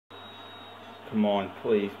Come on,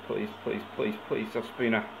 please, please, please, please, please,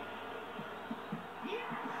 Ospina.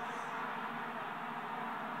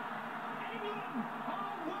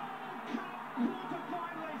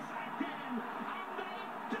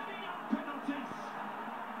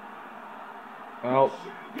 Well,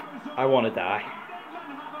 I want to die.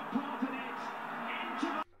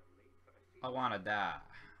 I want to die.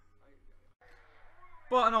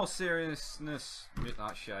 But in all seriousness, mute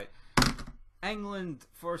that shite. England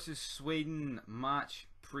versus Sweden match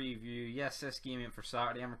preview. Yes, this game ain't for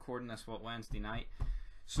Saturday. I'm recording this Wednesday night.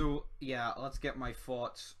 So yeah, let's get my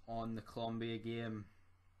thoughts on the Colombia game.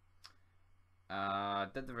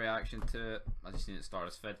 Did the reaction to it. I just need to start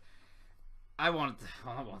this vid. I wanted to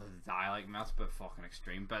die, like, that's a bit fucking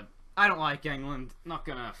extreme, but I don't like England. Not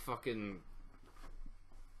gonna fucking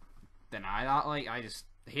deny that. Like, I just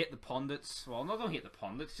hate the pundits. Well, no, I don't hate the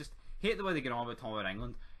pundits. Just hate the way they get on about talking about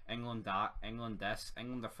England. England that, England this.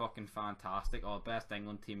 England are fucking fantastic. Oh, best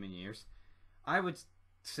England team in years. I would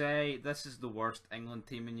say this is the worst England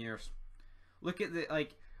team in years. Look at the,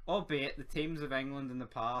 like, albeit the teams of England in the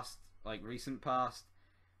past, like recent past,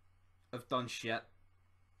 have done shit.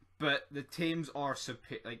 But the teams are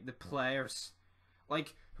superior. Like, the players,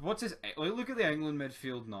 like, what's his? Like, look at the England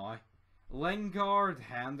midfield now. Lingard,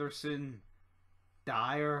 Henderson,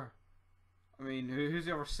 Dyer. I mean, who's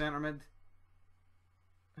the other centre mid?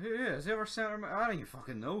 Who is the other centre mid? I don't even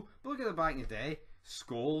fucking know. But look at the back in the day.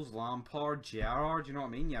 Scholes, Lampard, Gerrard. You know what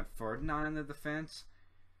I mean? You had Ferdinand in the defence.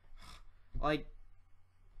 Like,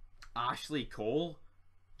 Ashley Cole,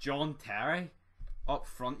 John Terry. Up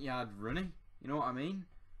front, you had Rooney. You know what I mean?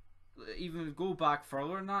 Even go back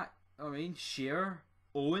further than that. I mean, Shearer,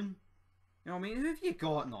 Owen. You know what I mean? Who have you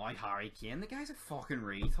got now? Harry Kane. The guy's a fucking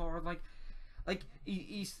retard. Like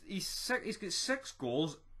he's got 6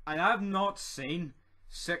 goals, and I've not seen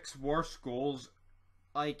 6 worse goals.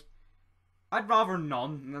 Like, I'd rather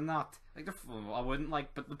none than that. Like, I wouldn't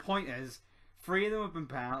like. But the point is, 3 of them have been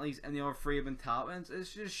penalties, and the other 3 have been tap-ins.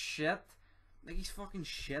 It's just shit. Like, he's fucking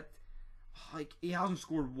shit. Like, he hasn't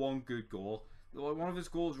scored 1 good goal. One of his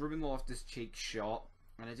goals, Ruben Loftus-Cheek shot,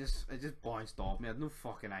 and it just bounced off me. I had no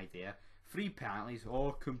fucking idea. 3 penalties,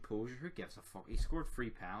 oh, composure. Who gives a fuck? He scored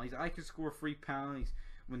 3 penalties. I could score 3 penalties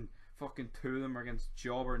when fucking 2 of them are against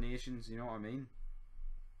jobber nations. You know what I mean?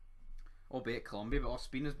 Albeit Colombia, but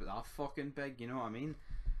Ospina's but that fucking big. You know what I mean?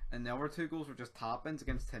 And the other 2 goals were just tap-ins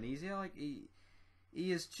against Tunisia. Like, he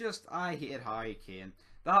is just. I hated Harry Kane.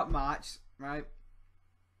 That match, right?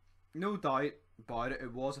 No doubt about it.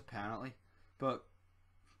 It was a penalty. But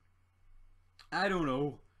I don't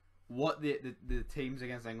know what the teams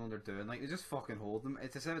against England are doing. Like, they just fucking hold them.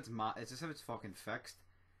 It's as if it's as if it's fucking fixed.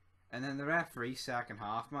 And then the referee second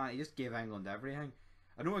half, man, he just gave England everything.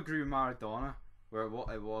 I don't agree with Maradona where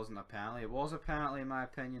it wasn't a penalty. It was a penalty in my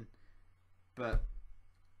opinion, but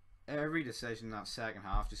every decision in that second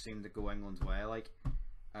half just seemed to go England's way. Like,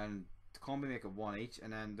 and Colombia make it 1 each,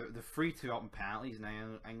 and then the 3-2 up in penalties, and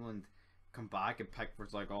then England come back and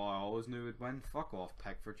Pickford's like, oh, I always knew we'd win. Fuck off,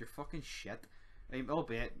 Pickford, you're fucking shit. I mean,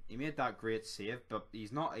 albeit he made that great save, but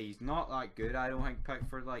he's not that good. I don't think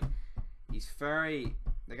Pickford, like, he's very,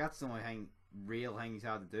 like, that's the only real thing he's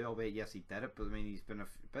had to do. Albeit yes, he did it, but I mean, he's been a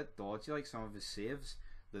bit dodgy, like some of his saves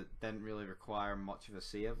that didn't really require much of a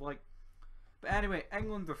save, like. But anyway,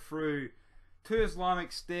 England are through. 2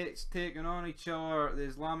 Islamic states taking on each other. The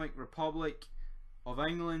Islamic Republic of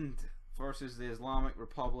England versus the Islamic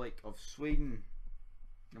Republic of Sweden.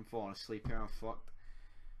 I'm falling asleep here, I'm fucked.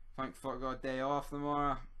 Thank fuck I got a day off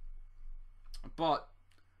tomorrow. But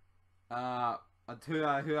who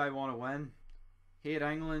I want to win. Hate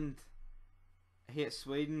England. Hate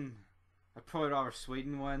Sweden. I'd probably rather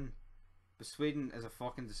Sweden win. But Sweden is a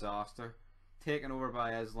fucking disaster. Taken over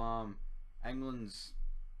by Islam. England's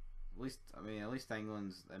at least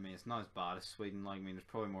England's, I mean, it's not as bad as Sweden. Like, I mean, there's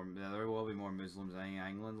probably more, there will be more Muslims in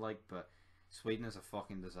England, like, but Sweden is a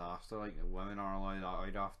fucking disaster. Like, women are allowed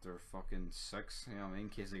out after fucking 6, you know what I mean, in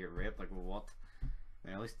case they get raped. Like, well, what? I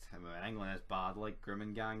mean, at least England is bad, like,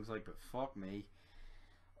 grooming gangs, like, but fuck me.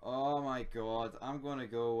 Oh my god, I'm gonna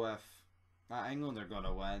go with England are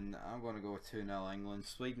gonna win. I'm gonna go with 2-0 England.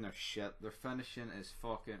 Sweden are shit. Their finishing is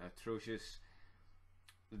fucking atrocious.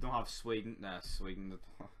 They don't have Sweden. Sweden.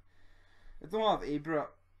 They don't have Ibra.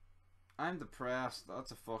 I'm depressed.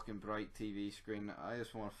 That's a fucking bright TV screen. I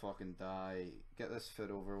just want to fucking die. Get this fit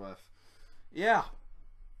over with. Yeah.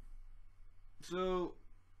 So,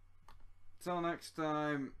 till next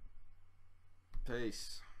time.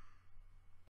 Peace.